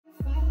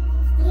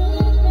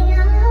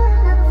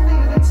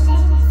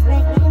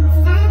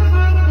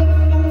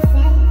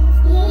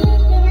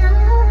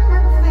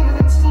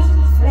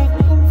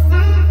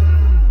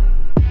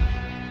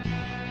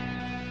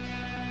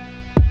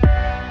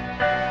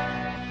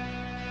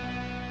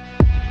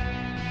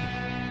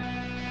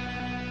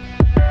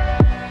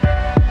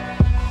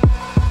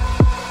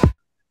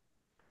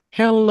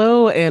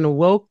Hello and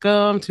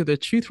welcome to the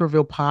Truth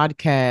Reveal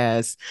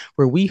podcast,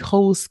 where we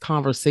host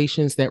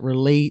conversations that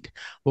relate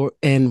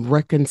and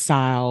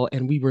reconcile,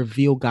 and we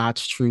reveal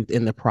God's truth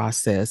in the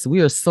process.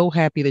 We are so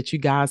happy that you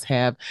guys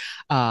have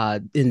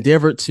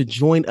endeavored to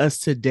join us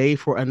today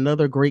for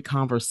another great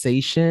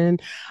conversation.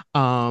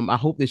 I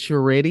hope that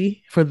you're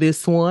ready for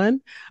this one.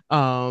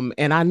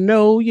 And I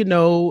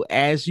know,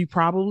 as you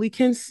probably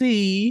can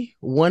see,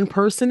 one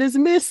person is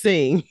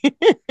missing.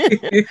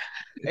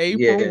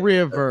 April Yeah,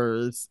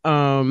 Rivers.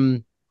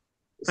 see.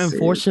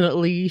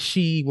 Unfortunately,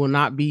 she will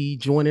not be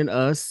joining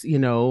us,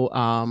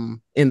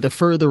 in the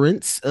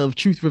furtherance of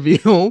Truth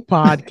Reveal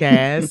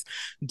podcast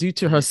due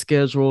to her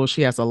schedule.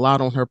 She has a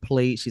lot on her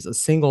plate. She's a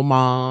single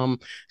mom.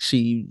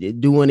 She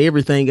doing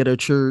everything at her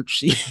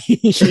church.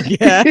 She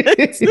got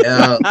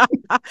Yeah.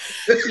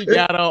 she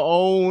got her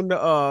own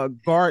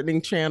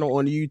gardening channel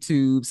on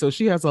YouTube. So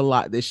she has a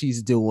lot that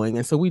she's doing.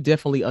 And so we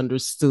definitely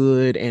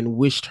understood and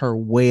wished her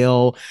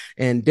well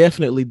and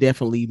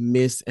definitely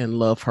miss and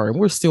love her. And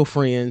we're still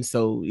friends,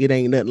 so it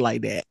ain't nothing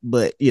like that.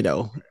 But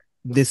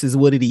this is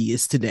what it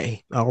is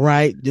today. All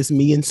right. Just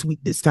me and Sweet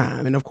this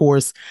time. And of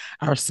course,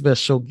 our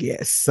special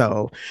guest.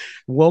 So,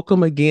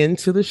 welcome again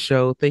to the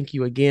show. Thank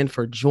you again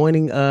for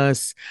joining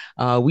us.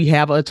 We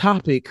have a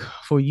topic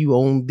for you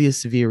on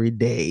this very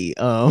day.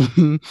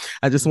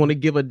 I just want to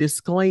give a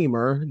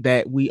disclaimer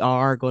that we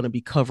are going to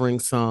be covering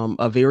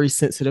a very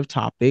sensitive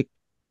topic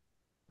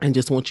and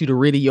just want you to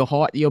ready your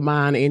heart, your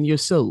mind, and your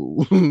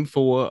soul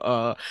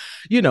for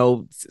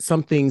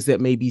some things that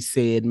may be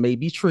said may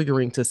be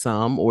triggering to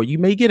some, or you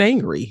may get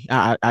angry.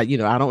 I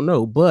don't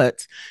know,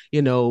 but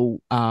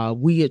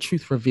we at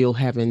Truth Reveal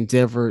have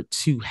endeavored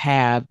to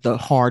have the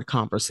hard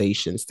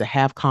conversations, to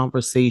have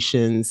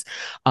conversations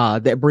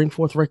that bring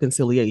forth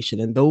reconciliation,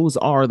 and those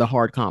are the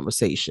hard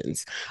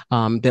conversations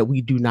that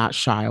we do not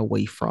shy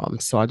away from.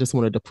 So I just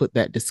wanted to put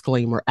that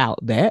disclaimer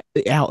out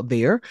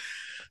there.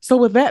 So,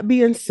 with that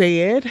being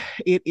said,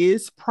 it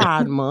is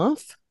Pride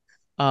Month.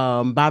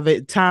 By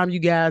the time you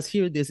guys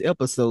hear this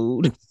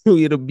episode,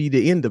 it'll be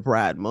the end of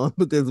Pride Month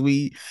because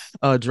we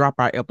drop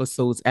our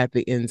episodes at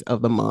the end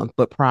of the month,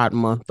 but Pride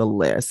Month the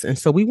less. And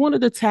so we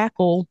wanted to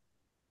tackle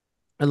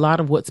a lot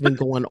of what's been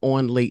going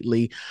on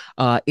lately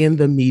in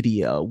the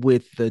media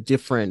with the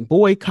different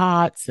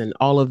boycotts and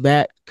all of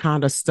that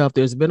kind of stuff.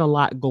 There's been a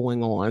lot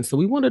going on. So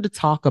we wanted to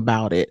talk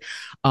about it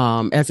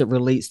as it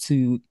relates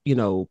to,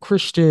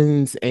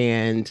 Christians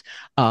and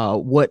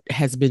what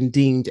has been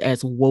deemed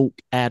as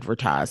woke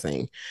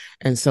advertising.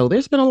 And so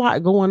there's been a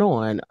lot going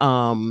on.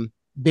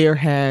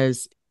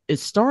 It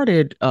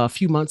started a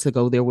few months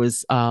ago. There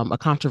was a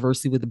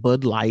controversy with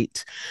Bud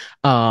Light.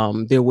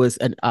 There was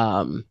an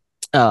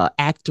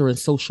actor and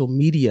social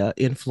media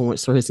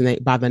influencer, his name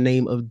by the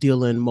name of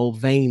Dylan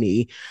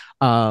Mulvaney,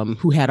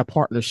 who had a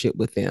partnership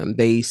with them.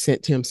 They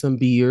sent him some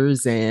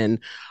beers and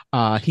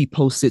he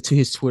posted to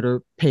his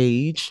Twitter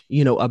page,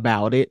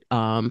 about it.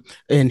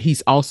 And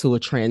he's also a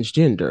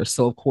transgender.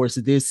 So, of course,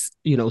 this,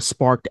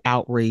 sparked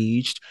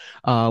outrage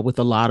with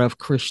a lot of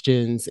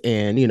Christians.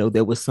 And,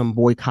 there was some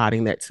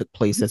boycotting that took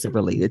place as it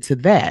related to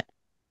that.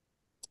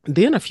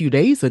 Then a few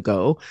days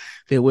ago,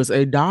 there was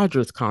a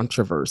Dodgers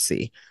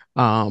controversy.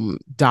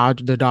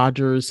 The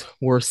Dodgers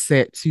were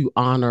set to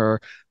honor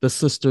the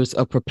Sisters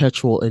of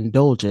Perpetual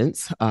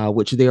Indulgence,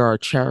 which they are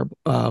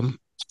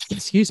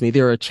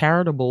they're a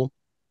charitable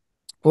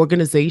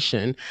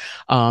organization.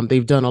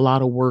 They've done a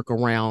lot of work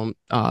around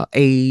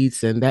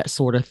AIDS and that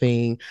sort of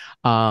thing.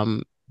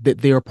 That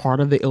they're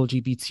part of the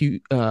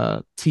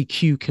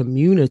LGBTQ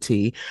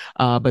community,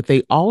 but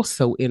they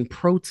also, in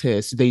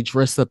protest, they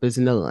dress up as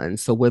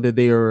nuns. So whether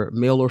they're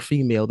male or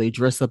female, they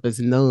dress up as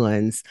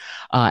nuns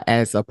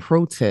as a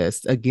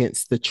protest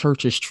against the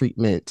church's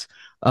treatment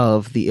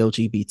of the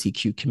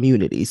LGBTQ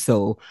community.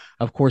 So,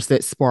 of course,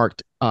 that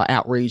sparked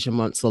outrage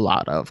amongst a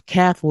lot of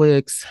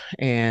Catholics,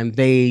 and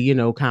they,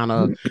 kind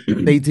of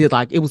they did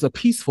like it was a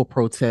peaceful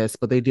protest,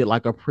 but they did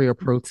like a prayer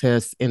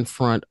protest in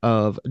front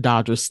of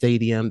Dodger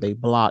Stadium. They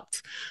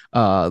blocked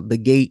the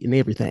gate and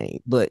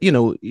everything, but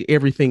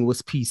everything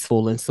was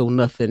peaceful, and so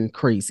nothing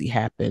crazy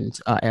happened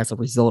as a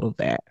result of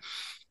that.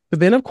 But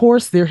then, of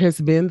course, there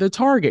has been the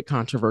Target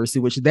controversy,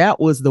 which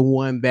that was the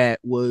one that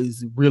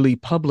was really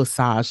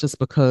publicized just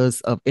because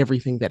of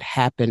everything that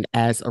happened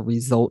as a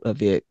result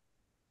of it.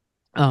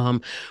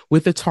 Um,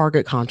 with the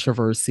Target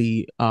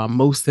controversy,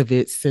 most of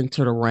it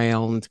centered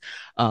around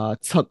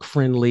tuck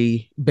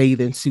friendly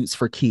bathing suits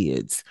for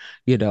kids,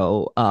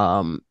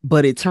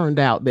 but it turned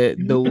out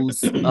that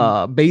those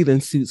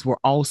bathing suits were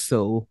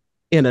also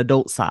in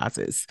adult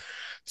sizes.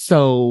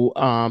 So,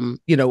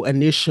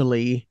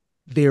 initially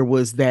there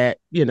was that,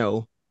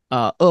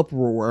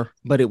 uproar,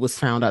 but it was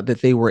found out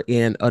that they were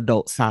in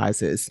adult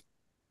sizes.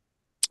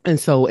 And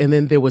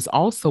then there was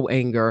also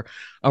anger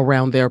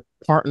around their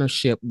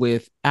partnership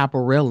with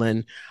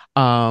Apparellin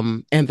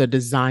and the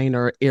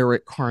designer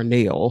Eric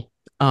Carnell,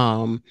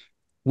 um,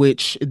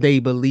 which they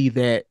believe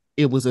that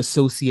it was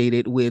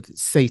associated with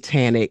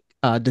satanic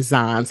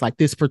designs. Like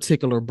this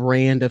particular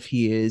brand of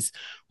his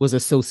was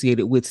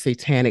associated with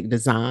satanic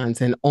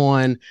designs. And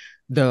on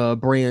the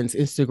brand's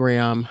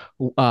Instagram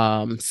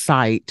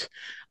site,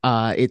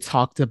 it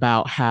talked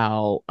about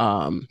how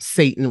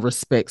Satan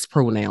respects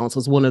pronouns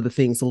was one of the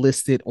things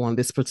listed on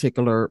this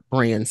particular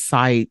brand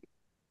site.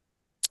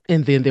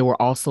 And then there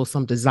were also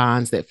some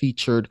designs that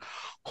featured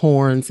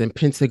horns and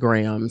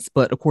pentagrams,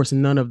 but of course,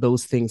 none of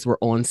those things were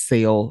on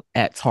sale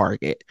at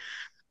Target.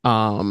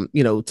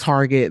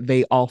 Target,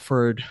 they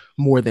offered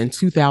more than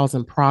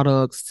 2,000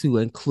 products to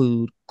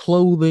include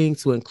clothing,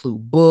 to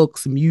include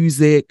books,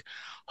 music,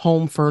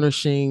 home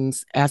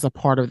furnishings as a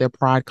part of their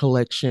Pride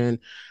collection.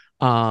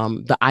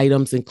 The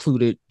items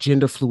included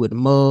gender fluid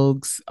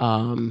mugs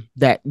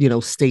that,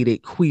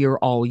 stated queer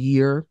all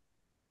year,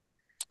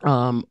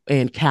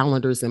 and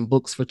calendars and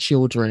books for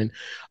children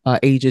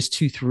ages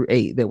 2 through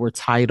 8 that were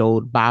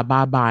titled Bye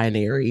Bye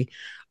Binary,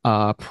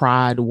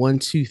 Pride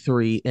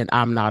 123, and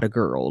I'm Not a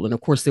Girl. And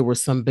of course, there were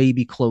some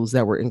baby clothes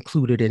that were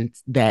included in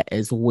that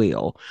as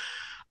well.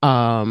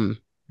 Um,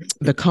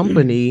 the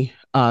company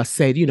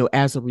said,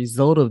 as a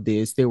result of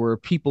this, there were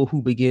people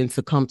who began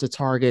to come to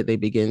Target. They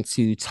began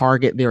to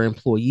target their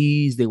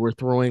employees. They were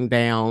throwing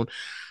down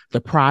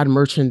the Pride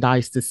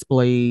merchandise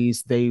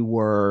displays. They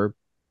were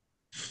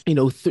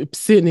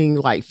sending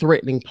like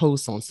threatening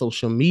posts on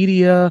social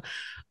media,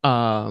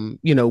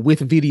 with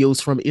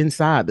videos from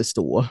inside the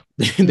store.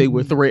 They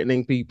were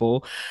threatening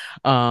people.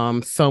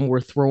 Some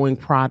were throwing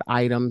pride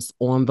items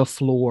on the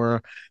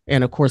floor.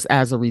 And of course,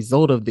 as a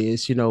result of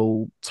this,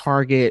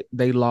 Target,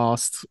 they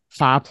lost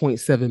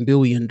 $5.7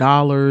 billion.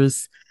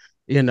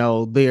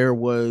 There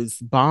was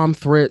bomb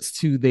threats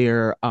to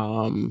their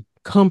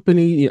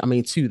company, I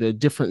mean, to the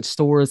different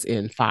stores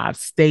in 5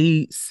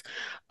 states.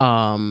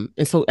 And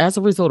so as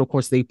a result, of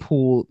course, they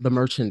pulled the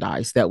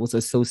merchandise that was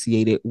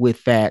associated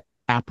with that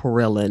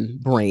apparel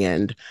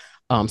brand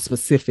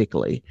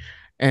specifically.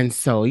 And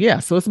so, yeah,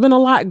 so it's been a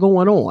lot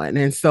going on.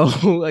 And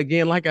so,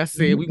 again, like I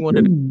said, we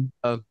wanted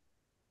to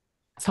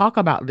talk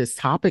about this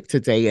topic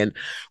today. And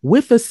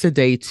with us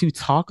today to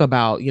talk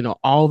about,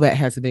 all that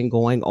has been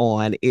going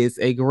on is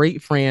a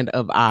great friend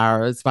of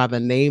ours by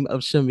the name of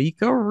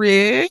Shamika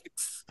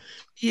Riggs.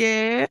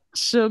 Yeah,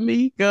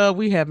 Shamika,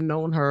 we have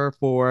known her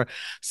for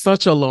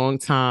such a long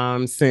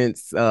time,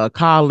 since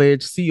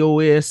college,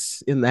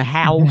 COS in the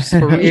house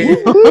for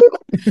real.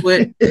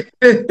 What?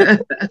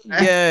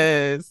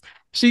 Yes.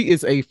 She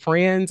is a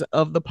friend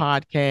of the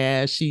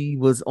podcast. She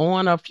was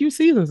on a few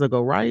seasons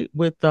ago, right?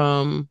 With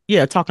talking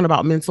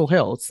about mental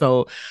health.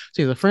 So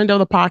she's a friend of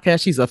the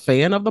podcast. She's a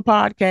fan of the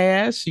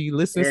podcast. She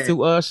listens Yeah.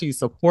 to us, she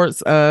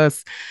supports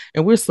us,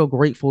 and we're so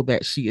grateful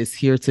that she is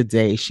here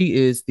today. She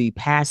is the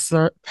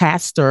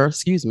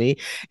excuse me,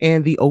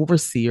 and the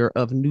overseer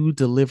of New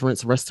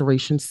Deliverance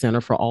Restoration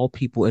Center for All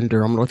People in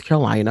Durham, North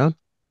Carolina.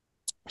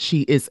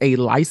 She is a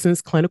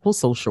licensed clinical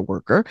social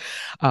worker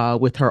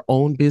with her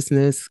own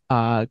business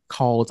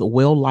called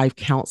Well Life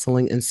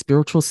Counseling and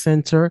Spiritual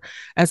Center,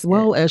 as Yeah.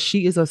 well as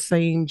she is a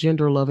same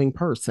gender loving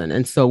person.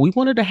 And so we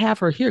wanted to have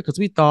her here because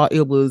we thought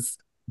it was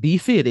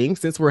befitting,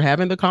 since we're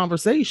having the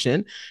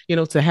conversation,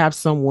 to have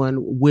someone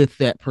with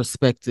that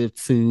perspective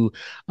to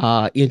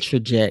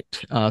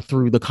interject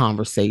through the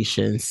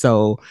conversation.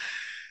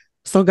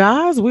 So,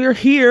 guys, we're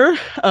here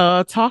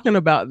talking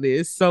about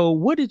this. So,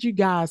 what did you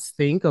guys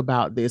think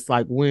about this?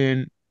 Like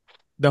when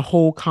the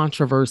whole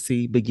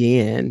controversy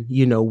began,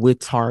 with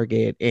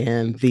Target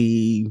and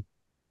the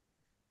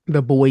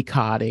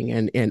boycotting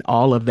and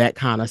all of that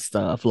kind of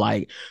stuff.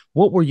 Like,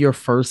 what were your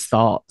first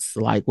thoughts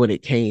like when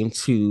it came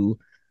to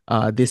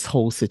this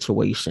whole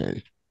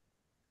situation?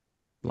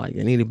 Like,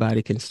 and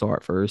anybody can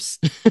start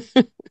first.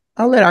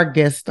 I'll let our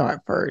guest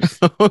start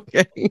first.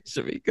 Okay,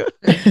 Shamika,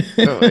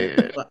 go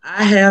ahead. Well,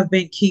 I have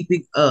been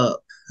keeping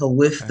up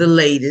with Okay. the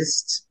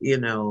latest,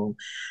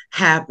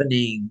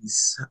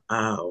 happenings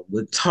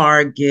with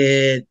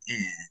Target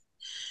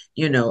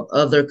and,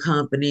 other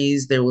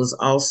companies. There was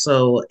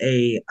also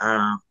a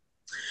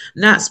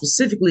not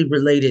specifically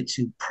related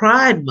to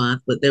Pride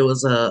Month, but there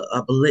was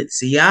a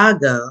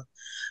Balenciaga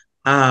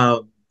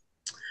um,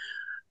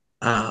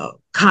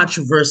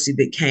 controversy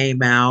that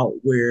came out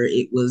where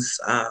it was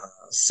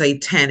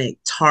satanic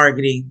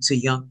targeting to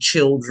young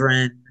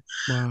children,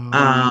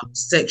 Wow.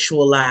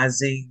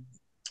 sexualizing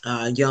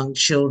young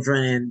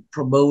children and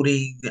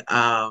promoting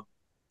uh,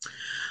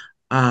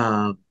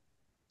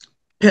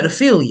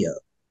 pedophilia.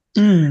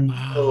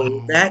 Mm. So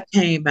Wow. that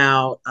came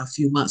out a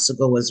few months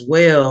ago as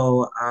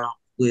well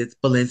with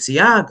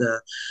Balenciaga.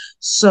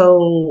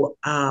 So,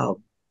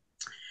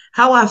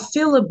 how I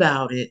feel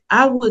about it,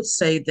 I would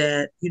say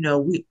that,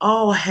 we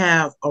all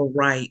have a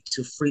right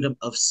to freedom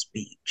of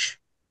speech.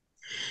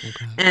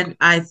 Okay. And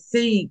I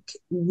think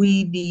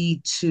we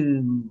need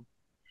to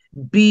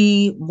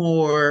be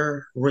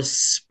more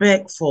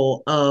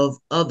respectful of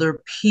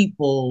other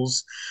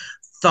people's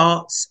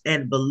thoughts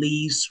and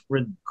beliefs,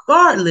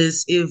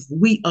 regardless if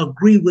we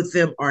agree with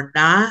them or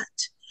not.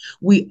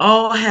 We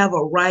all have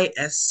a right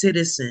as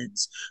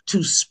citizens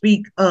to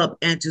speak up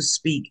and to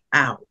speak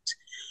out.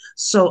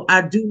 So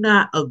I do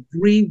not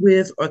agree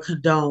with or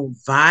condone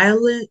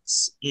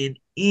violence in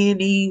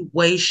any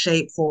way,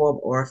 shape, form,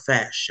 or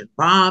fashion.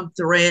 Bomb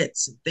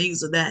threats and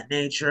things of that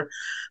nature.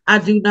 I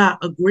do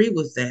not agree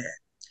with that.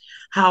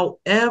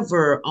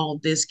 However, on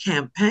this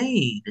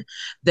campaign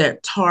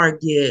that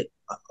target,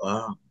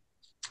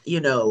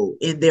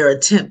 in their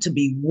attempt to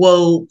be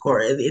woke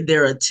or in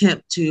their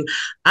attempt to,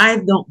 I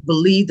don't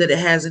believe that it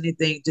has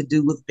anything to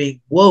do with being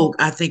woke.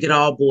 I think it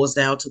all boils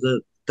down to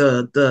the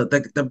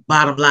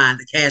bottom line,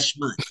 the cash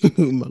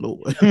money. My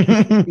Lord.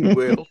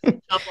 Well,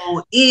 Jump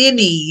on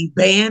any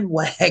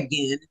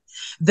bandwagon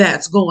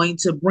that's going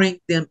to bring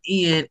them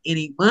in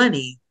any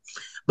money.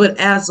 But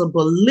as a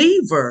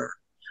believer,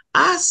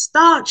 I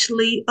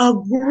staunchly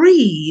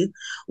agree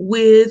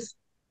with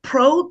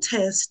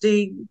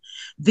protesting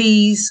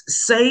these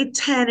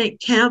satanic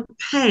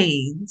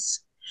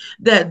campaigns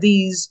that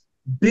these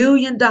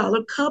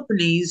billion-dollar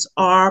companies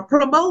are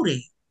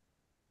promoting.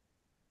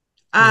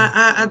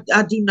 I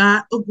do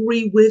not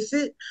agree with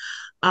it,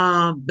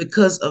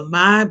 because of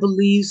my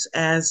beliefs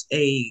as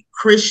a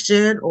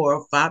Christian, or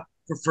if I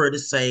prefer to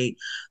say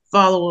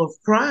follower of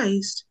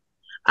Christ.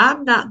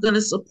 I'm not going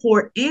to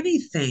support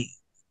anything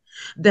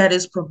that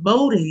is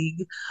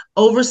promoting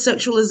over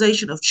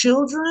sexualization of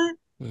children.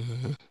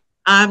 mm-hmm.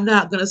 I'm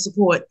not going to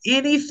support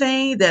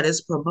anything that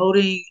is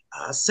promoting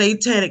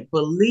satanic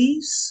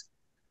beliefs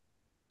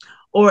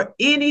or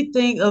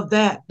anything of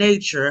that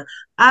nature.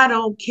 I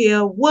don't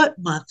care what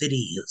month it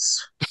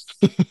is.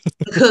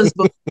 Because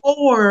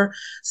before,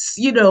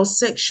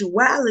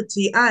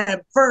 sexuality, I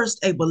am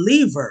first a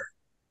believer.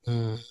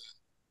 Mm.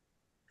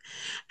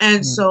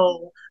 And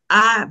so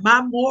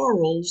my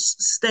morals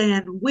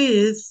stand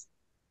with,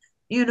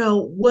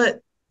 what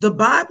the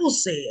Bible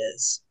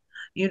says,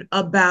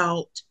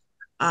 about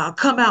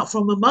come out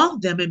from among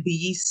them and be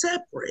ye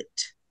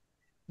separate.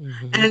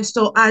 Mm-hmm. And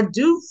so I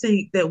do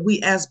think that we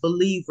as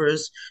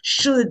believers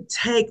should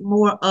take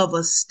more of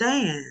a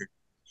stand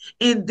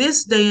in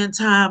this day and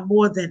time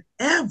more than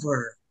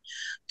ever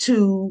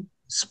to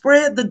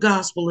spread the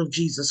gospel of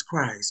Jesus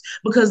Christ,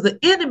 because the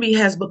enemy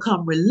has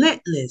become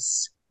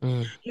relentless.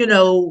 Mm.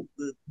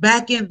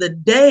 Back in the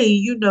day,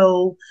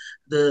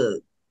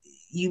 the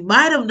you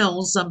might have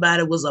known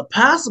somebody was a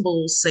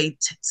possible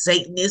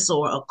Satanist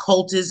or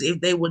occultist if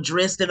they were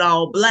dressed in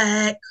all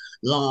black,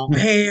 long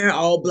hair,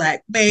 all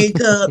black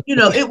makeup.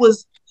 It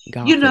was,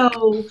 Gothic.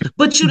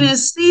 but you didn't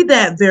see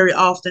that very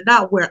often,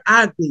 not where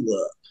I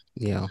grew up.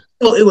 Yeah.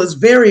 So it was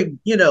very,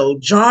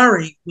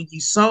 jarring when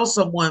you saw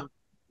someone,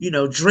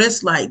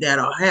 dressed like that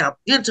or had a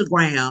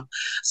pentagram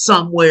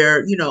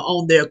somewhere,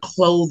 on their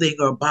clothing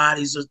or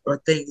bodies, or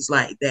things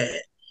like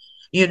that.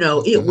 It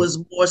Mm-hmm. was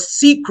more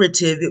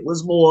secretive. It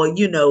was more, in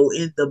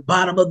the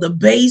bottom of the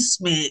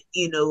basement,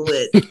 in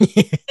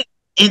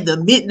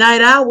the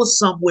midnight hours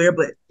somewhere.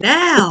 But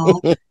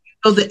now,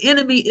 the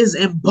enemy is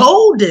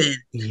emboldened,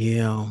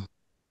 Yeah.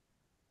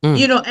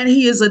 Mm. and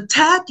he is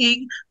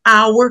attacking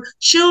our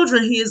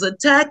children. He is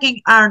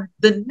attacking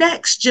the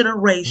next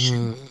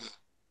generation, Mm.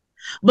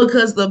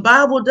 because the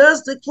Bible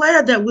does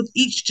declare that with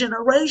each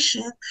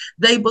generation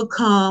they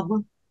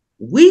become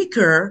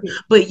weaker,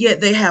 but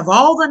yet they have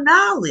all the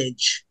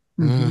knowledge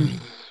Mm.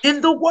 in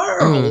the Mm.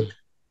 world,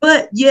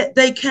 but yet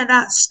they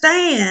cannot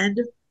stand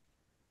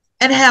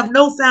and have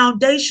no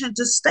foundation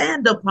to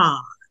stand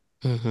upon.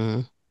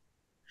 Mm-hmm.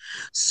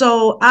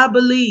 So I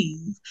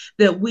believe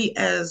that we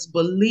as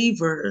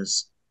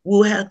believers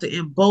will have to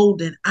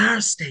embolden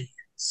our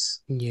stance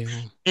Yeah.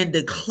 in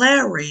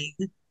declaring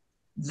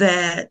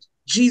that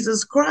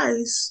Jesus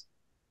Christ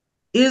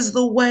is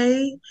the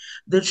way,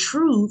 the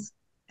truth,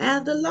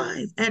 and the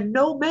life. And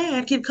no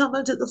man can come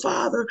unto the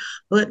Father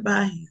but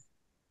by him.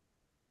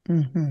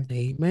 Mm-hmm.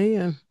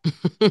 Amen.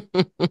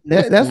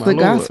 That's My the Lord.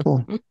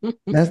 gospel.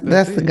 That's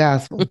That's the it.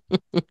 gospel.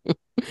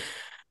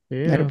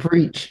 That'll Yeah.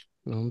 preach.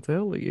 I'm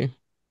telling you.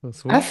 I I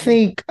swear.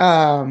 think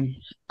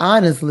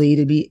honestly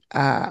to be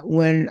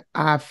when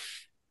I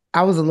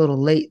was a little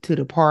late to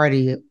the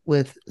party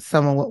with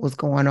some of what was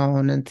going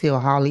on until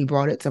Holly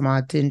brought it to my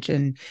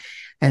attention,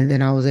 and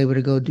then I was able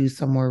to go do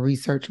some more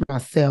research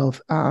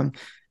myself,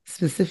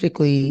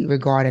 specifically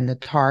regarding the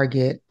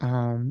Target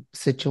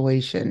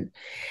situation.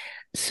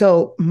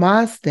 So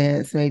my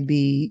stance may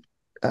be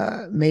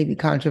maybe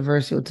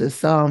controversial to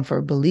some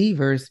for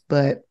believers,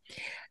 but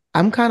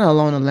I'm kind of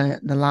along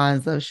the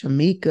lines of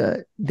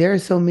Shamika. There are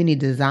so many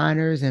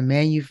designers and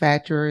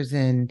manufacturers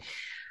and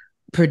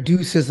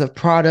producers of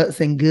products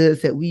and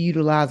goods that we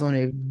utilize on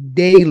a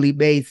daily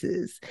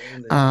basis.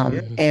 Yeah.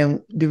 Mhm.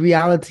 And the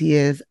reality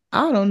is,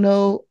 I don't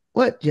know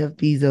what Jeff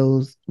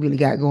Bezos really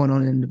got going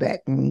on in the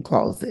back room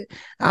closet.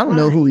 I don't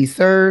know who Right. he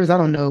serves. I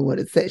don't know what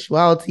his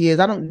sexuality is.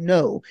 I don't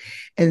know.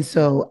 And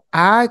so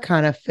I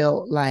kind of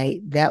felt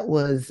like that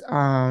was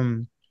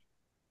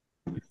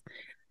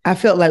I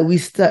felt like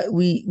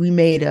we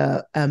made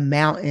a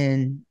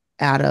mountain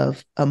out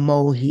of a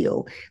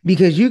molehill,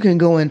 because you can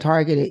go in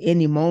Target at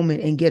any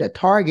moment and get a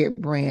Target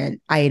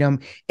brand item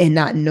and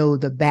not know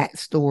the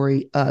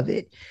backstory of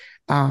it.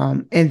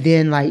 And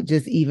then like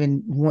just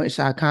even once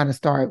I kind of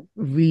start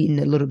reading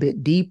a little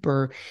bit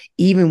deeper,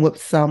 even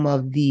with some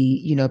of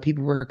the,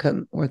 people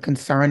were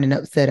concerned and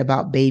upset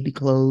about baby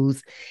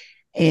clothes.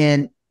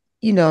 And,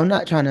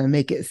 not trying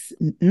to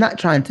not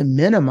trying to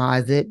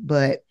minimize it,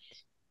 but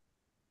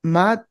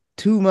my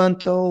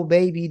 2-month-old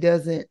baby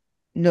doesn't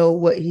know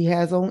what he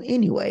has on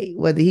anyway,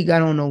 whether he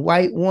got on a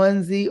white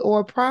onesie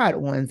or a pride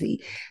onesie.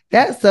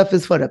 That stuff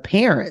is for the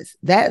parents.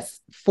 That's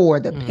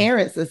for the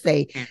parents to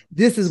say,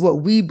 this is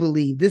what we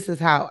believe. This is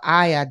how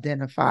I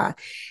identify.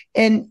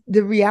 And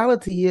the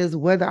reality is,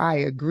 whether I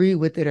agree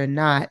with it or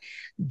not,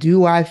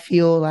 do I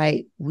feel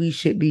like we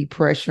should be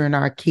pressuring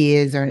our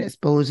kids or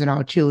exposing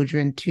our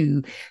children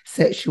to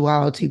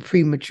sexuality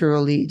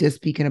prematurely? Just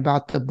speaking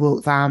about the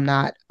books, I'm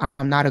not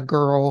a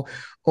girl,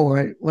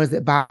 or was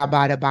it bye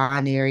bye to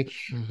binary?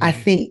 I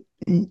think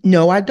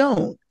no, I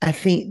don't. I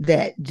think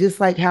that just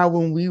like how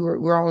when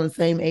we're all in the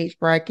same age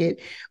bracket,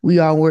 we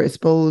all were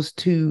exposed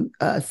to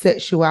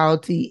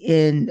sexuality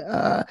in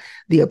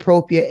the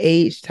appropriate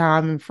age,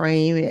 time, and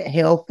frame,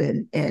 health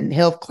and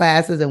health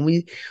classes, and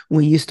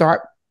when you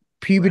start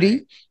puberty,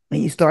 right,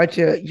 and you start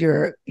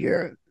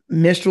your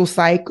menstrual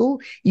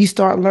cycle, you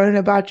start learning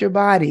about your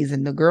bodies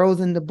and the girls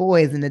and the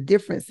boys and the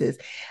differences.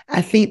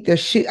 I think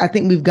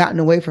we've gotten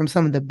away from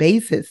some of the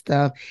basic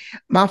stuff.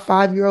 My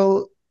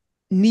 5-year-old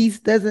niece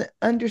doesn't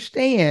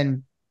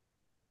understand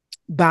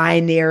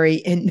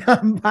binary and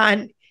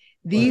non-binary.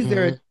 These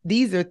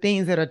are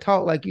things that are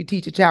taught like you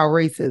teach a child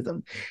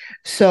racism.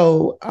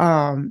 So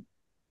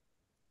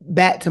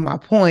back to my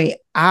point,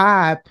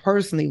 I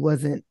personally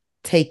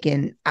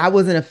I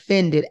wasn't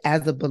offended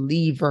as a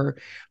believer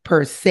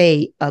per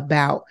se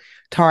about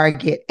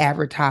Target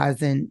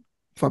advertising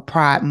for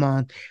Pride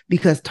Month,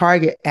 because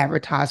Target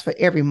advertised for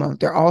every month.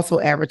 They're also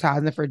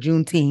advertising for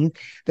Juneteenth.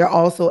 They're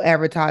also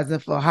advertising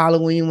for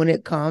Halloween when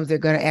it comes. They're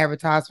going to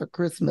advertise for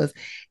Christmas.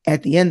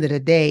 At the end of the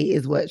day,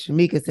 is what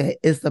Shamika said,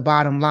 it's the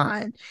bottom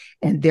line.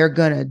 And they're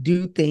going to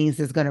do things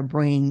that's going to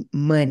bring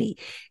money.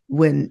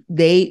 When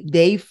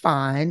they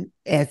find,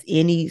 as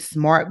any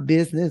smart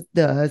business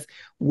does,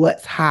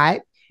 what's hot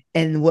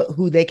and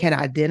who they can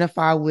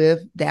identify with,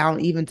 down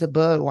even to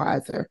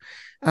Budweiser.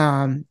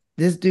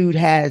 This dude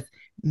has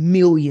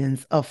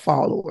millions of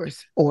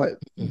followers, or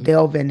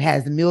Delvin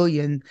has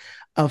millions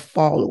of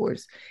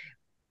followers.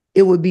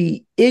 It would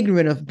be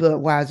ignorant of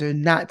Budweiser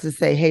not to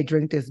say, hey,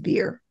 drink this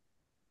beer.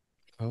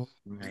 Oh,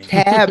 right.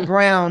 Tad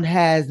Brown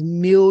has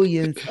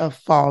millions of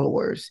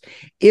followers.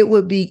 It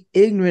would be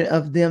ignorant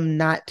of them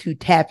not to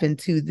tap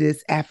into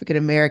this African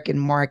American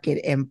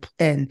market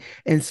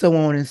and so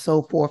on and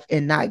so forth,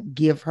 and not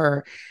give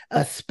her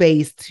a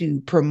space to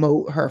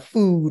promote her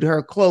food,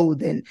 her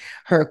clothing,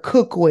 her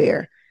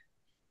cookware.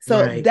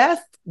 So right,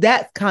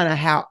 that's kind of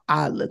how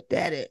I looked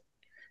at it,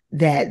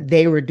 that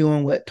they were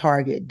doing what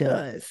Target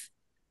does.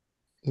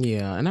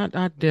 Yeah, and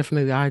I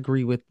definitely I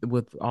agree with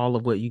all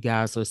of what you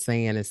guys are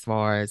saying as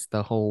far as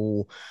the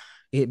whole,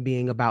 it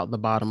being about the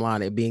bottom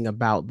line, it being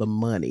about the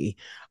money,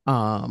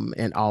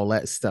 and all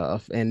that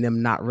stuff, and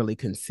them not really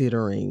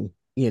considering,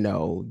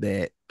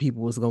 that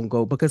people was gonna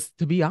go, because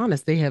to be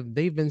honest,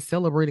 they've been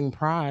celebrating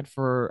Pride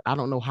for I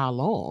don't know how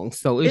long.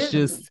 So it's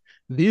just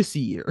this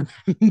year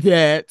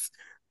that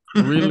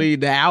really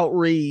the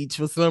outrage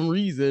for some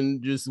reason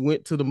just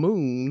went to the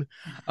moon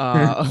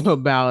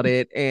about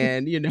it.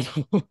 And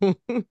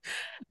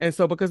and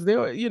so because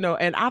there,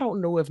 and I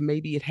don't know if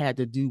maybe it had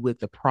to do with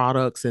the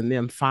products and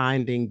them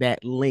finding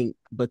that link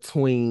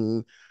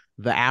between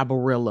the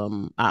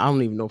Aberillum. I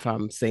don't even know if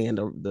I'm saying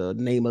the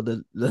name of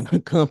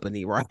the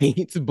company right,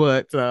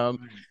 but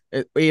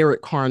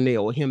Eric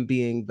Carnell, him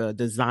being the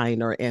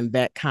designer, and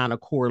that kind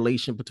of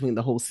correlation between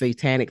the whole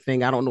satanic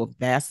thing. I don't know if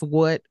that's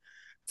what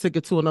took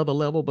it to another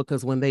level,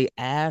 because when they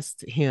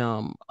asked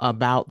him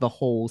about the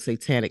whole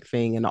satanic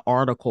thing in the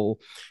article,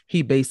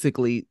 he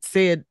basically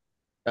said,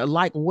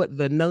 like what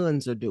the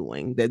nuns are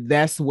doing,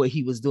 that's what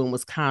he was doing,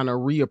 was kind of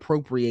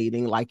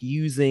reappropriating, like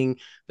using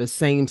the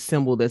same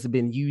symbol that's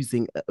been used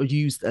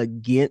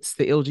against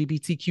the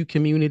LGBTQ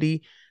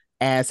community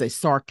as a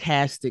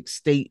sarcastic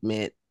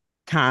statement,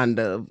 kind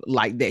of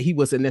like that. He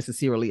wasn't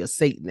necessarily a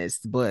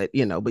Satanist, but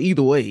but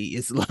either way,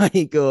 it's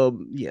like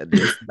yeah,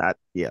 that's not,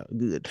 yeah,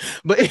 good.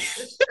 But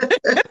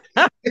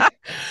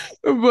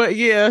but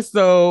yeah,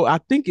 so I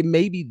think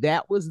maybe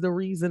that was the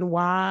reason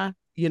why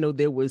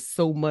there was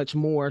so much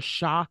more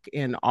shock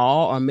and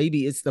awe, or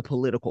maybe it's the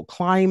political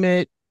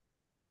climate.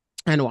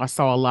 I know I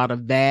saw a lot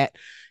of that,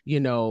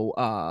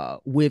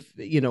 with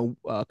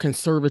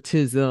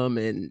conservatism,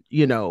 and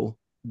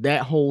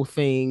that whole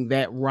thing,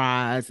 that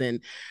rise,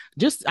 and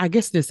just I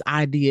guess this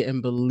idea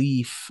and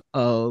belief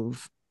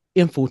of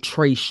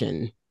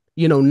infiltration.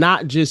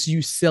 Not just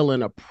you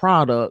selling a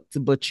product,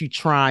 but you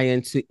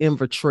trying to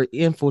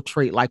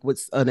infiltrate like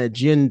what's an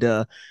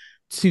agenda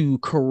to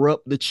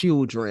corrupt the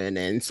children.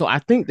 And so I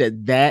think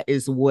that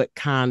is what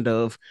kind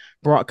of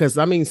brought, because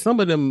I mean,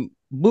 some of them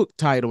book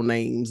title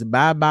names,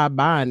 Bye Bye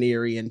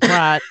Binary and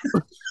Pride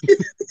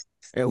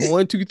and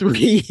 1, 2,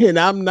 3, and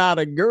I'm not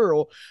a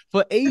girl,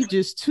 for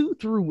ages 2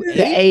 through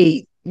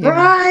 8. Yeah.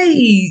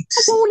 Right.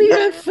 Won't even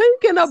Yeah.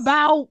 thinking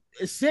about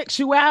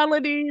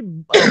sexuality,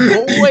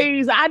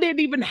 boys. I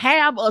didn't even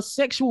have a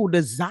sexual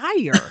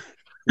desire.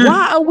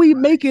 Why are we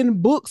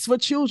making books for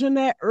children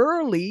that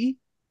early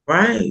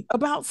Right.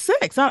 about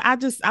sex? I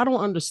don't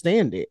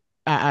understand it.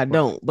 I Right.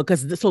 don't,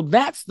 because so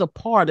that's the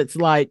part. It's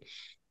like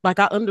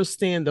I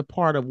understand the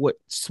part of what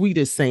Sweet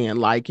is saying.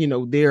 Like,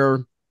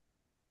 they're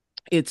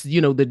it's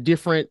the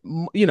different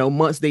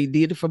months. They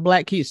did it for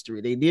Black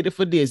History, they did it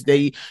for this,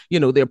 they're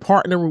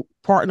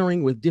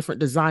partnering with different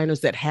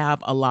designers that have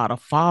a lot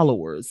of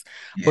followers.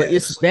 But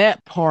it's Yes.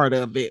 that part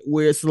of it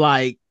where it's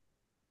like,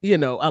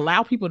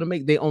 allow people to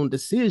make their own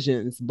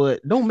decisions,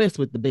 but don't mess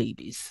with the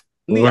babies.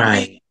 I mean,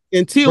 Right.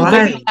 until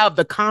they Right. have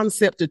the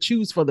concept to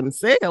choose for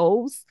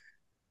themselves,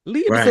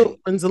 leave the Right.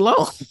 children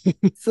alone.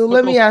 So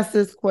let me ask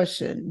this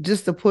question,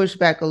 just to push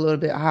back a little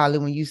bit, Holly,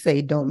 when you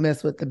say don't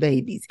mess with the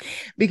babies.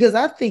 Because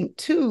I think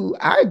too,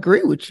 I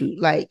agree with you.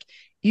 Like,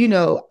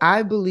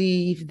 I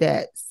believe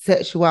that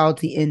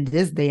sexuality in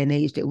this day and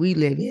age that we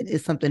live in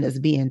is something that's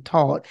being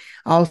taught.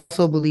 I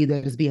also believe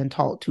that it's being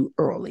taught too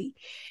early.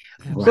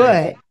 Right.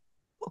 But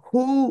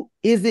who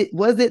is it?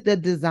 Was it the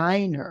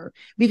designer?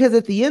 Because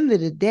at the end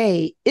of the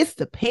day, it's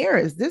the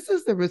parents. This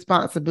is the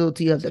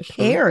responsibility of This the is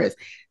true. parents.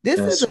 This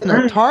That's isn't a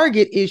right.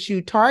 Target issue.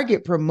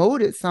 Target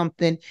promoted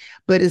something,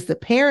 but it's the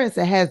parents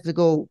that has to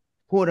go,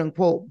 quote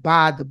unquote,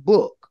 buy the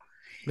book.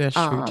 That's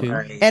true Um, too.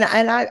 Right.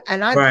 and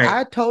I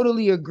Right.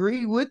 totally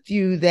agree with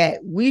you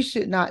that we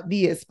should not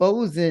be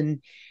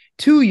exposing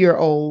 2-year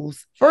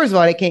olds. First of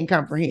all, they can't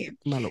comprehend.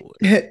 My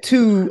lord.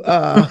 To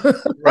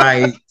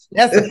Right.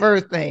 that's the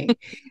first thing.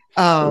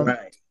 Um,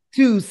 Right.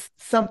 to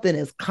something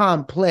as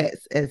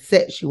complex as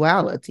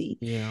sexuality.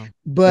 Yeah.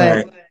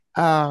 But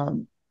Right.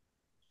 um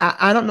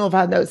I don't know if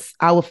I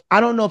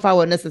don't know if I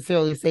would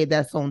necessarily say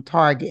that's on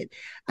target.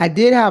 I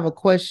did have a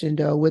question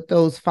though with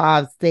those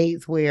 5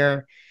 states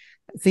where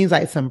it seems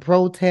like some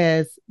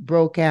protests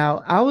broke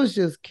out. I was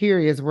just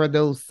curious, were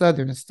those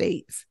southern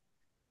states?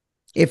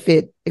 If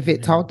it Now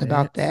talked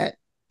about that's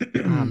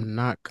that. I'm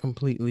not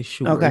completely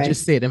sure. It Okay.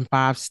 just said in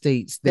 5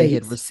 states they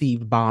had States.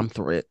 received bomb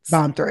threats.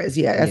 Bomb threats.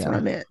 Yeah, that's what I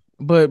Yeah. meant.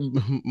 But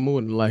more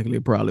than likely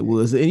it probably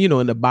was. And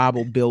in the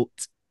Bible Belt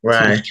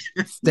Right.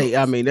 state,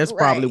 I mean, that's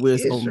probably Right. where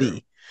it's It's gonna true.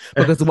 be.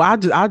 Because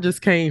I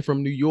just came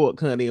from New York,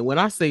 honey, and when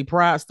I say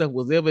pride stuff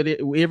was evident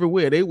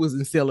everywhere, they was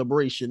in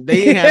celebration.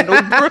 They ain't had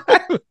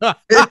no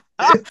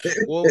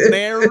well,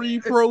 nary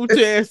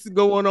protests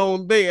going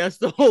on there,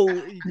 so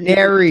it's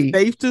Nary.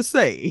 safe to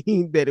say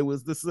that it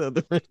was the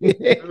Southern.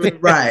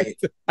 Right.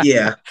 Yeah.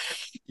 Yeah.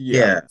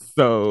 Yeah.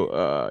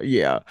 So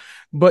yeah.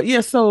 But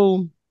yeah,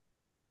 so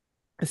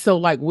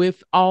like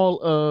with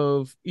all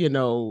of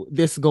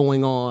this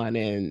going on,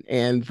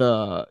 and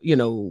the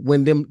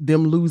when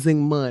them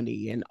losing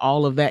money and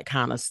all of that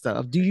kind of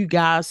stuff, do you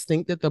guys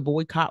think that the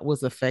boycott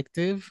was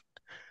effective?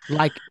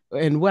 Like,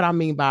 and what I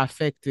mean by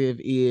effective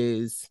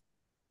is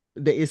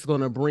that it's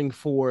going to bring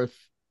forth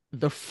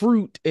the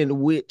fruit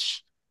in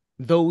which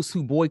those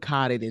who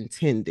boycotted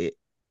intended,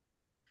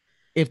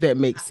 if that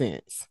makes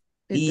sense.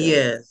 It does.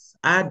 Yes,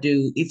 I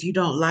do. If you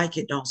don't like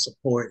it, don't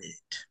support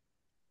it.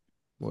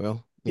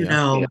 Well, You yeah.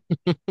 know,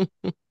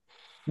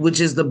 which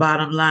is the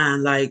bottom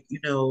line. Like,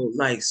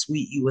 like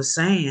Sweet, you were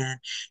saying,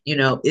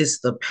 it's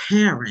the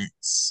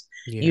parents,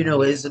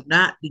 Yeah. it's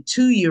not the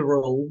 2-year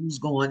old who's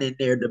going in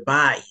there to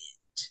buy it.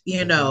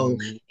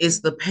 Mhm. It's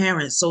the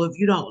parents. So if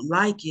you don't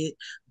like it,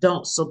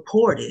 don't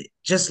support it.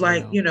 Just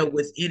like, Yeah.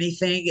 with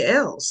anything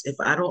else. If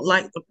I don't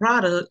like the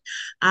product,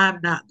 I'm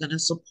not going to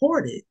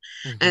support it.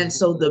 And Mhm.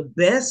 so the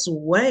best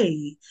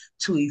way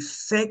to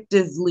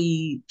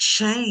effectively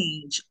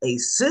change a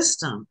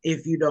system,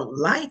 if you don't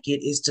like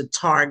it, is to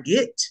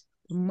target.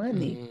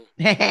 Money.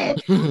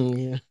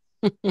 Mhm.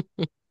 Yeah.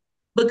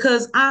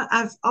 Because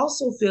I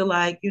also feel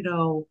like,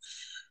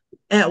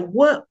 at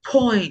what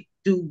point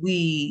do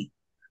we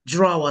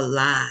draw a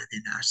line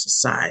in our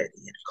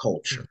society and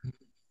culture? Mhm.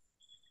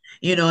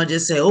 And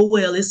just say, oh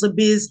well, it's a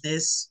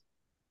business.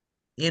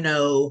 You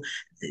know,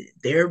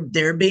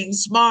 they're being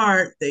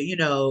smart. They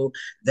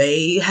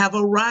have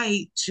a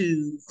right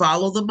to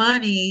follow the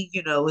money.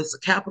 It's a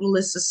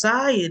capitalist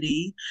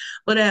society.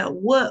 But at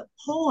what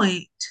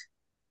point?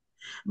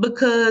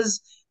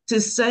 Because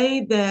to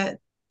say that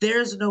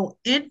there's no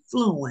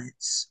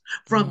influence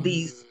from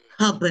these Mhm.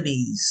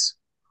 companies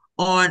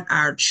on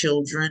our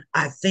children,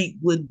 I think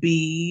would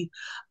be,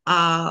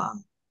 uh,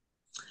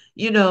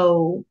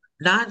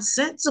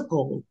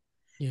 nonsensical.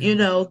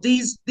 Yeah.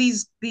 These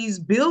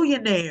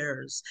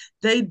billionaires,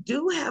 they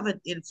do have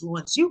an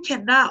influence. You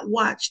cannot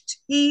watch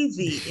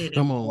TV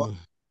Come anymore on.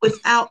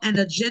 without an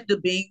agenda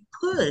being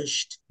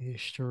pushed,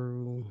 It's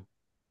true.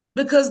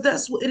 because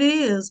that's what it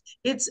is.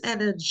 It's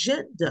an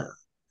agenda.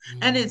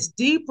 And Mhm. it's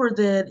deeper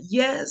than,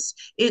 yes,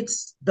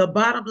 it's the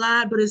bottom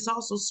line, but it's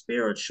also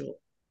spiritual,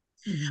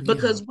 Mhm. Yeah.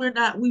 because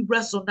we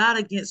wrestle not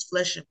against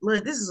flesh and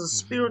blood. This is a Mhm.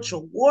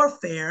 spiritual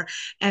warfare,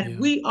 and Yeah.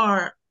 we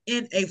are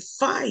in a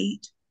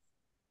fight,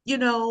 you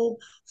know,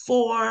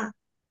 for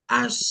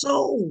our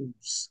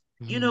souls,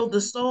 Mhm. the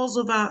souls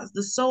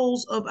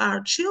of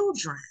our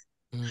children.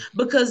 Mm.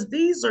 because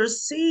these are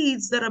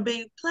seeds that are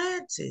being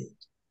planted,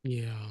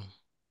 Yeah.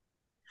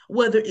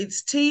 whether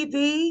it's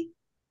TV,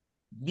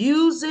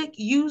 music,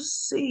 you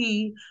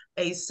see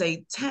a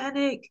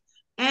satanic,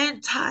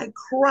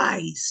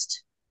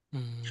 antichrist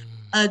Mm.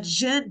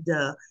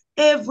 agenda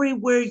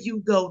everywhere you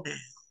go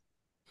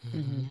now. Mm-hmm.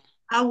 Mhm.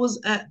 I was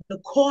at the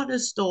corner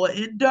store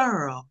in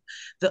Durham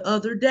the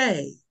other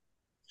day,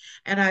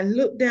 and I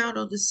looked down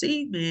on the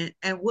cement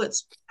and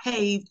what's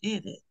paved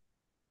in it,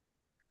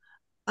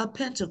 a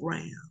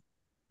pentagram.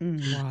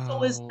 Mm-hmm.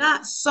 So it's Wow.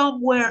 not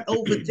somewhere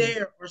over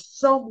there or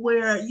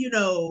somewhere,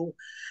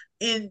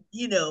 in,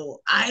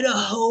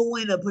 Idaho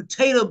in a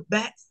potato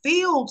back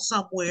field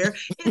somewhere.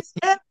 It's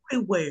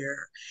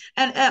everywhere.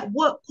 And at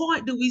what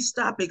point do we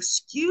stop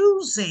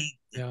excusing,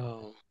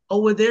 Yeah.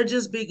 or where they're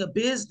just being a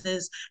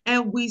business,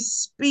 and we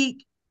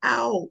speak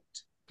out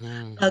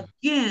Mm.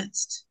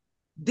 against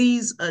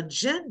these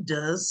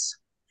agendas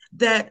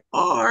that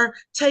are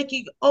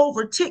taking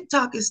over?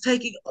 TikTok is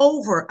taking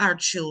over our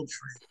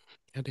children.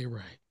 Yeah, they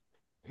right.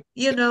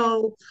 You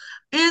know,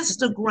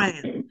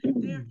 Instagram,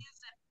 there is an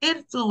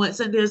influence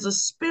and there's a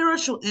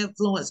spiritual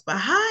influence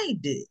behind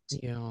it.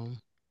 Yeah.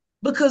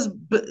 Because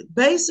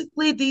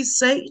basically, these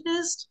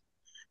Satanists,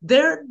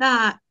 they're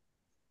not,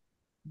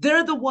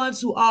 they're the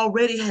ones who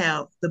already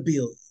have the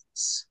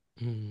billions.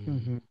 Mm.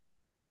 Mm-hmm.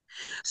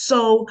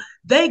 So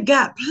they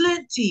got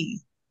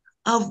plenty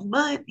of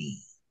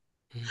money.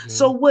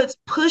 So Mhm. what's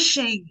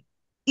pushing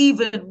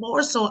even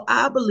more so,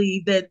 I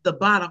believe that the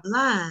bottom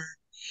line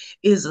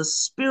is a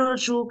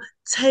spiritual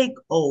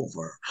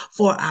takeover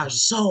for our Mm.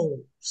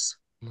 souls,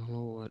 My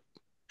Lord.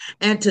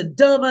 and to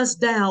dumb us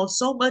down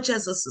so much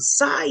as a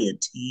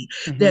society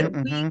that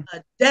we Mm-hmm.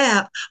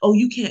 adapt. Oh,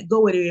 you can't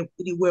go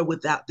anywhere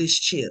without this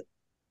chip.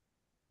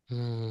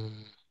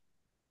 Mm.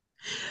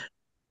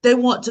 They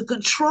want to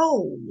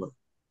control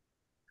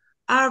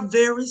our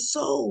very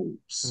souls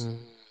Mm.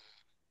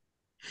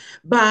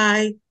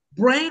 by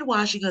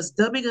brainwashing us,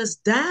 dumbing us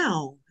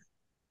down,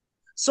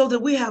 so that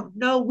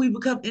we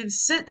become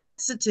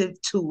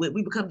insensitive to it.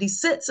 We become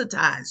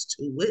desensitized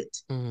to it.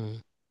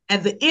 Mm.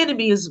 And the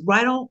enemy is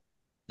right on,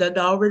 that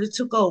already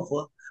took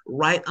over,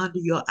 right under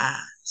your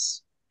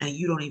eyes. And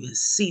you don't even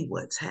see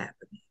what's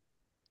happening.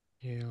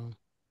 Yeah.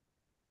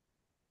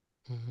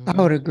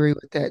 I would Mhm. agree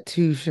with that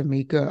too,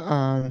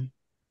 Shamika.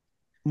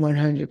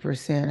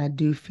 100%. I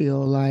do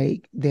feel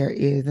like there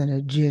is an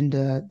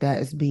agenda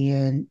that is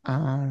being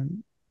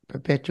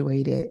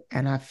perpetuated,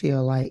 and I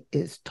feel like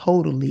it's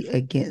totally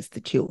against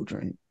the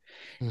children.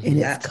 And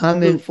Mhm. it's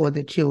coming Absolutely. for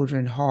the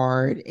children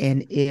hard.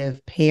 And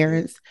if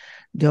parents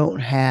don't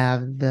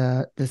have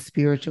the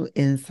spiritual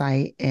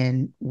insight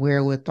and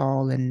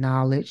wherewithal and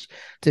knowledge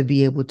to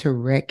be able to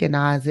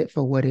recognize it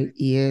for what it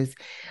is,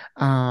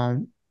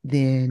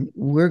 then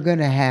we're going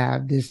to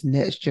have this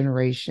next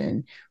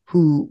generation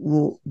who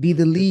will be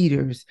the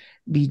leaders,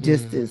 be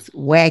just Mm. as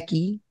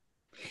wacky,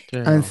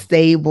 Yeah.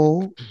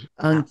 unstable,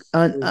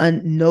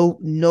 Absolutely.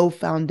 no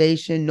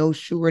foundation, no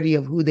surety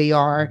of who they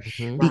are,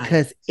 Mhm. Right.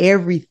 because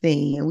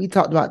everything, and we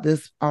talked about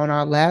this on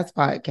our last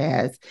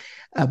podcast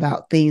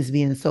about things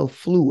being so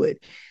fluid.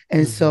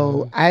 And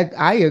so Mhm.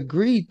 I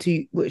agree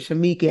to with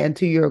Shamika and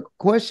to your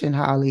question,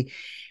 Holly.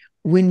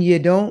 When you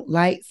don't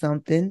like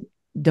something,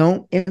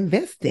 don't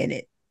invest in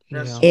it.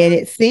 That's Yeah. And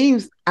right. it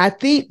seems I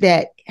think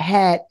that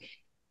had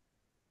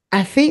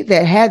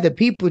the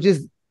people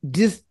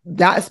just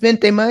not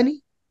spent their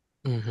money,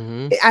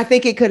 Mhm. I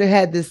think it could have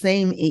had the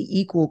same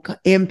equal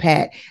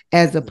impact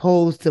as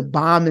opposed to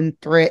bombing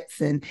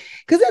threats. And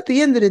because at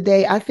the end of the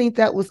day, I think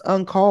that was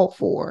uncalled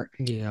for.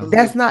 Yeah.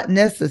 That's not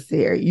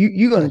necessary.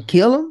 You're gonna Mhm.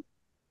 kill them,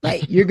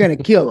 like you're gonna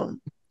kill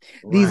them.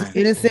 These Right.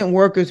 innocent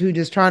workers who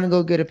just trying to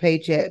go get a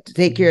paycheck to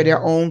take care of their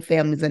Mhm. own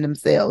families and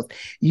themselves.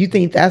 You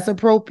think that's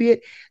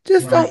appropriate?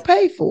 Just don't Right.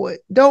 pay for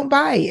it. Don't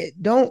buy it.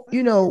 Don't,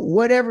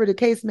 whatever the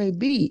case may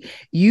be,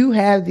 you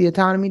have the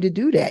autonomy to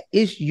do that.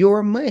 It's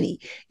your money.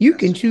 You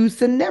can That's choose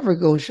to never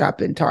go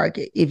shop in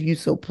Target if you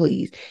so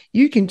please.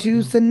 You can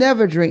choose to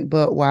never drink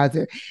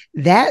Budweiser.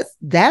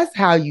 That's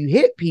how you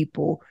hit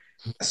people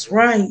that's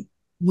right.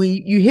 when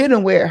you hit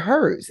them where it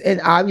hurts. And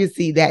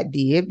obviously that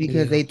did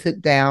because Yeah. they took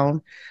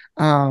down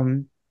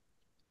um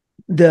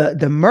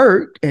the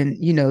merc and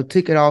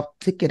took it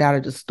out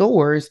of the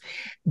stores.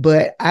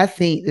 But I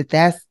think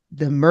that's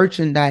the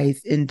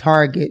merchandise in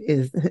Target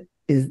is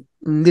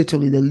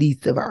literally the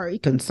least of our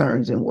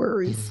concerns and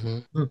worries.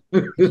 Mhm.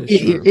 This is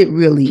it, true. it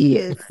really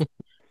is.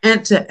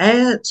 And to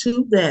add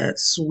to that,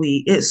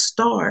 sweet, it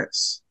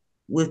starts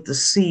with the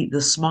seed,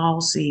 the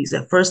small seeds.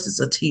 At first, it's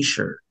a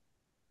T-shirt.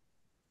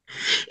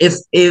 If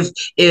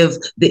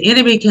the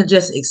enemy can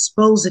just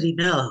expose it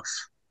enough,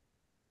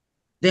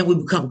 then we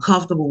become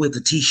comfortable with the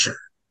T-shirt.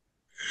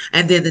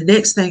 And then the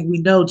next thing we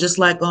know, just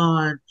like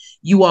on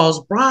you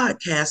all's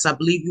broadcast, I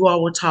believe you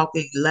all were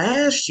talking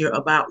last year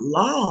about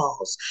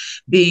laws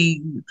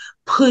being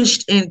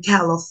pushed in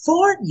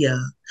California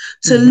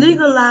to Mm-hmm.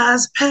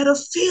 legalize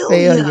pedophilia.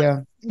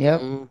 Failure.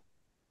 Yep. Mhm.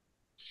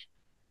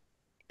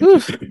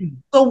 Oof.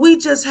 So we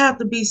just have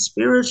to be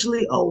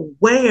spiritually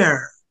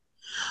aware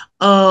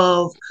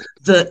of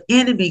the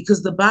enemy,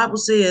 because the Bible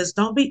says,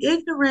 don't be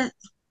ignorant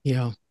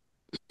Yeah.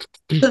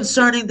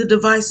 concerning the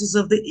devices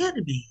of the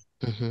enemy.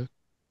 Mm-hmm.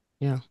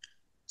 Yeah.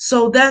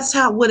 So that's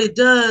how what it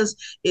does.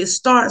 It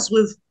starts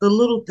with the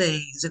little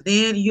things, and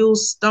then you'll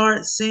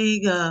start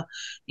seeing a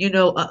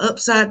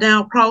upside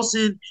down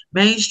crossing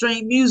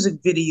mainstream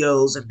music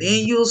videos, and then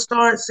Mm-hmm. you'll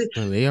start seeing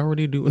And they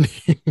already doing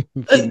it.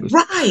 People,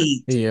 right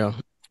yeah.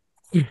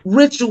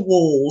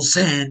 rituals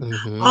and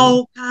Mm-hmm.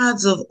 all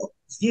kinds of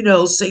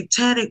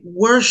satanic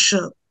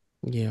worship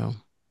Yeah.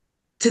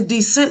 to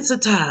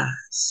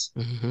desensitize.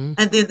 Mm-hmm.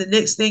 And then the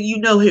next thing you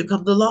know, here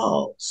come the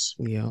laws.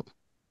 Yeah.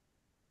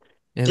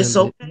 And It's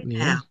then, okay yeah.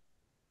 now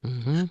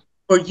Mm-hmm.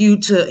 for you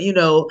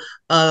to,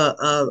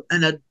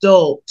 an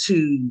adult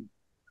to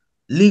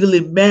legally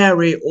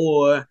marry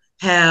or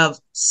have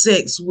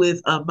sex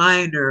with a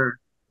minor,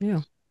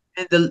 Yeah.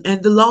 and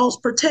the laws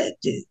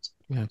protect it.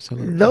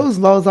 Absolutely. Those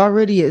laws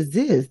already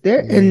exist.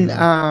 They're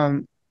Yeah.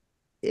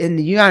 in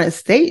the United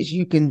States,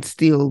 you can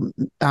still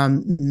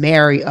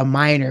marry a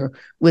minor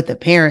with the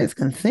parents'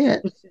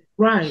 consent.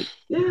 Right.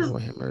 Yeah.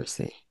 Lord have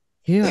mercy.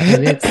 Yeah,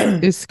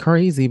 and it's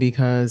crazy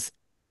because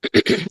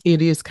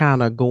it is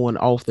kind of going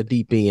off the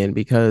deep end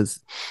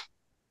because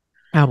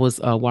I was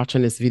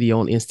watching this video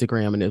on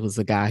Instagram and it was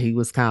a guy, he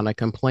was kind of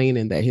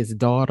complaining that his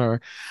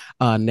daughter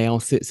now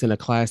sits in a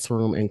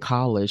classroom in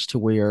college to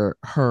where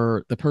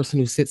the person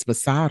who sits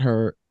beside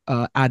her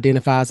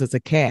identifies as a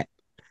cat,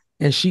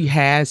 and she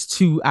has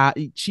to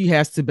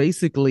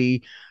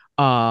basically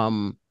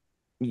um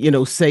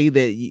say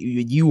that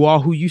you are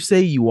who you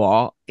say you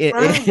are.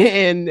 Right.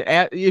 And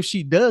if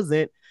she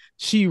doesn't,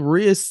 she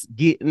risks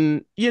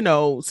getting,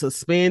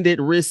 suspended,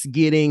 risks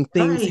getting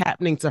things Right.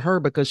 happening to her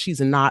because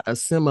she's not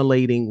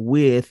assimilating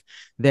with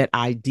that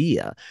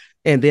idea.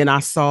 And then I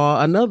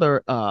saw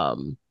another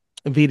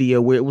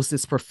video where it was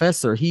this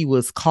professor. He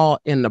was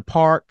caught in the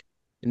park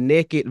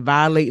naked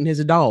violating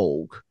his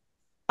dog.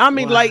 I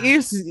mean, like, Wow.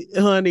 it's,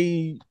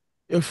 honey,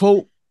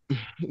 folk,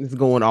 it's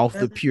going off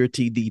the pure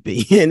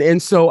TDP. And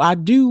so I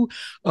do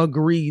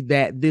agree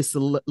that this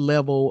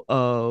level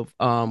of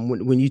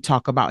when you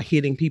talk about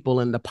hitting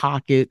people in the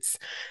pockets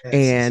Yes.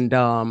 and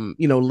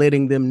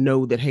letting them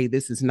know that, hey,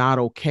 this is not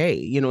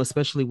okay,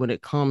 especially when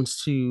it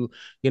comes to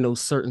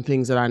certain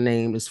things that I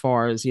named, as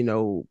far as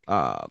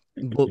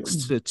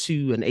books to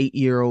 2 and 8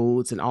 year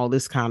olds and all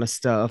this kind of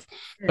stuff.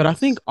 But I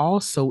think Yes.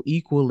 also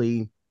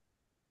equally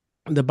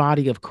the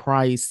body of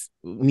Christ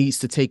needs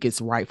to take its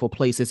rightful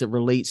place as it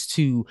relates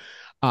to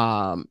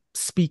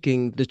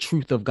speaking the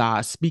truth of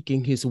God,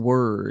 speaking his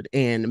word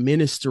and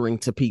ministering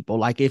to people.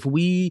 Like, if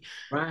we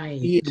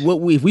Right. did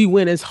if we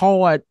went as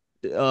hard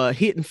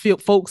hitting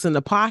folks in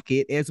the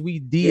pocket as we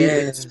did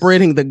in Yes.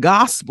 spreading the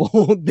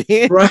gospel,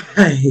 then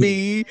Right.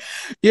 be,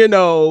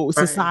 Right.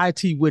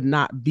 society would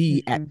not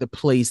be at Mhm. the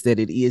place that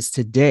it is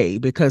today,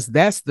 because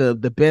that's the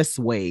best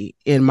way,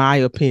 in my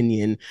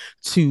opinion,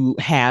 to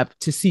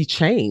see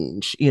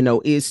change,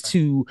 is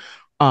to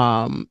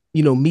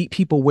meet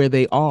people where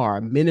they are,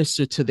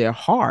 minister to their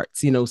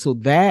hearts, so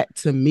that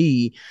to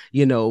me,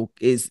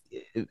 is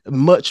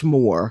much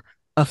more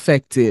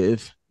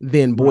effective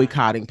than Right.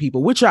 boycotting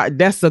people, which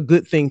that's a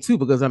good thing too,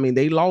 because I mean,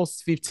 they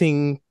lost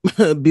 $15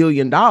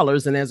 billion,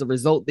 and as a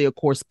result, they of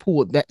course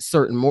pulled that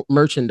certain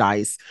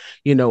merchandise,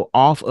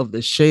 off of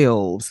the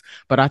shelves.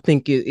 But I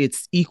think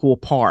it's equal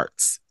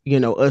parts,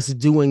 us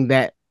doing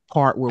that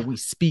part where we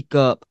speak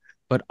up,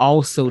 but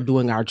also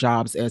doing our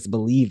jobs as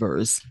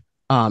believers,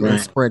 and Right.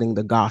 spreading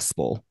the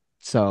gospel.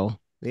 So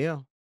yeah.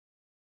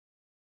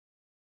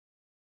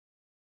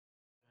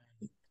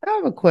 I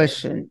have a Yeah.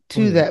 question Oh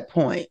to yeah. that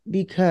point,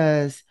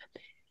 because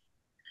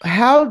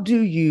how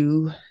do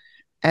you,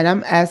 and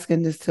I'm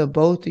asking this to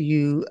both of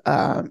you,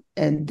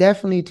 and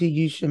definitely to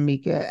you,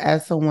 Shamika,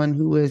 as someone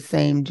who is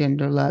same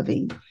gender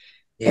loving,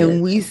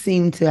 and we Yes.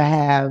 seem to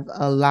have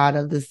a lot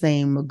of the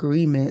same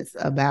agreements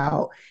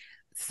about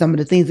some of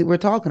the things that we're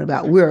talking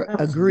about. We're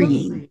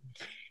agreeing.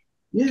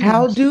 Absolutely.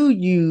 How Yes. do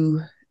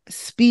you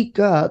speak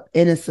up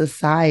in a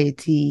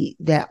society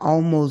that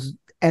almost,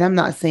 and I'm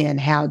not saying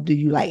how do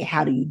you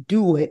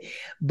do it,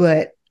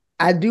 but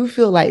I do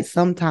feel like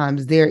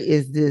sometimes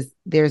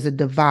there's a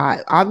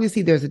divide.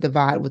 Obviously, there's a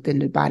divide within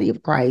the body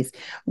of Christ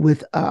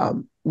with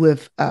the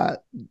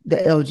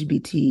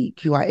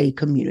LGBTQIA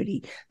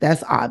community.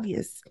 That's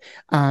obvious.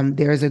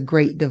 There's a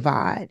great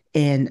divide.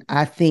 And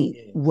I think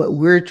Yes. what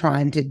we're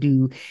trying to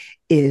do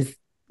is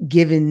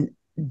given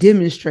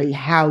demonstrate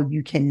how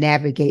you can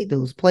navigate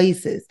those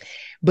places.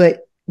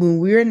 But when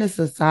we're in a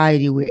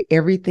society where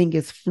everything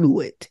is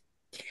fluid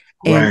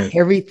and Right.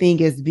 everything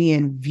is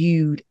being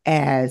viewed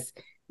as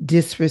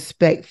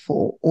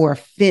disrespectful or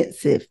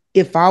offensive,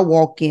 if I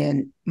walk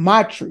in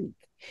my truth.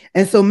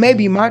 And so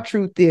maybe my Mhm.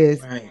 truth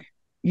is Right.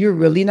 you're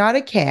really not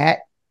a cat,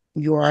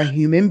 you're a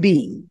human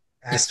being.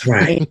 That's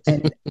right.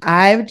 And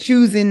I'm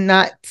choosing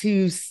not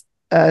to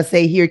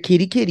say here,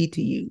 kitty, kitty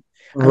to you.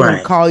 I'm going to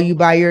Right. call you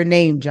by your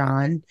name,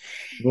 John.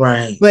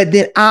 Right. But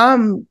then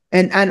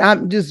and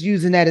I'm just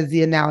using that as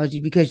the analogy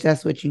because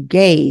that's what you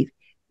gave.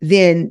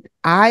 Then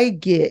I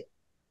get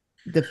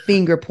the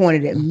finger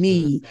pointed at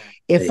me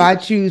if Hey, I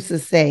choose to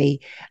say,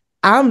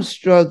 I'm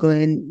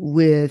struggling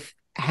with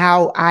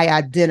how I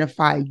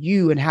identify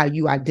you and how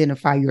you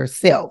identify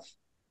yourself.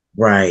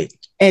 right.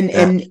 And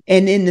That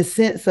in the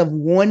sense of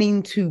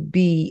wanting to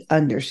be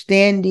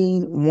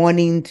understanding,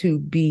 wanting to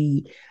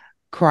be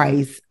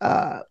Christ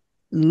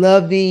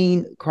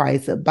loving,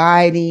 Christ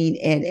abiding,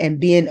 and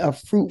being a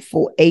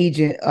fruitful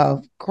agent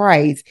of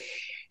Christ.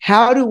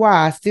 How do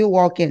I still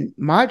walk in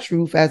my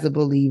truth as a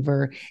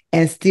believer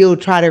and still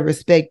try to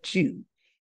respect you?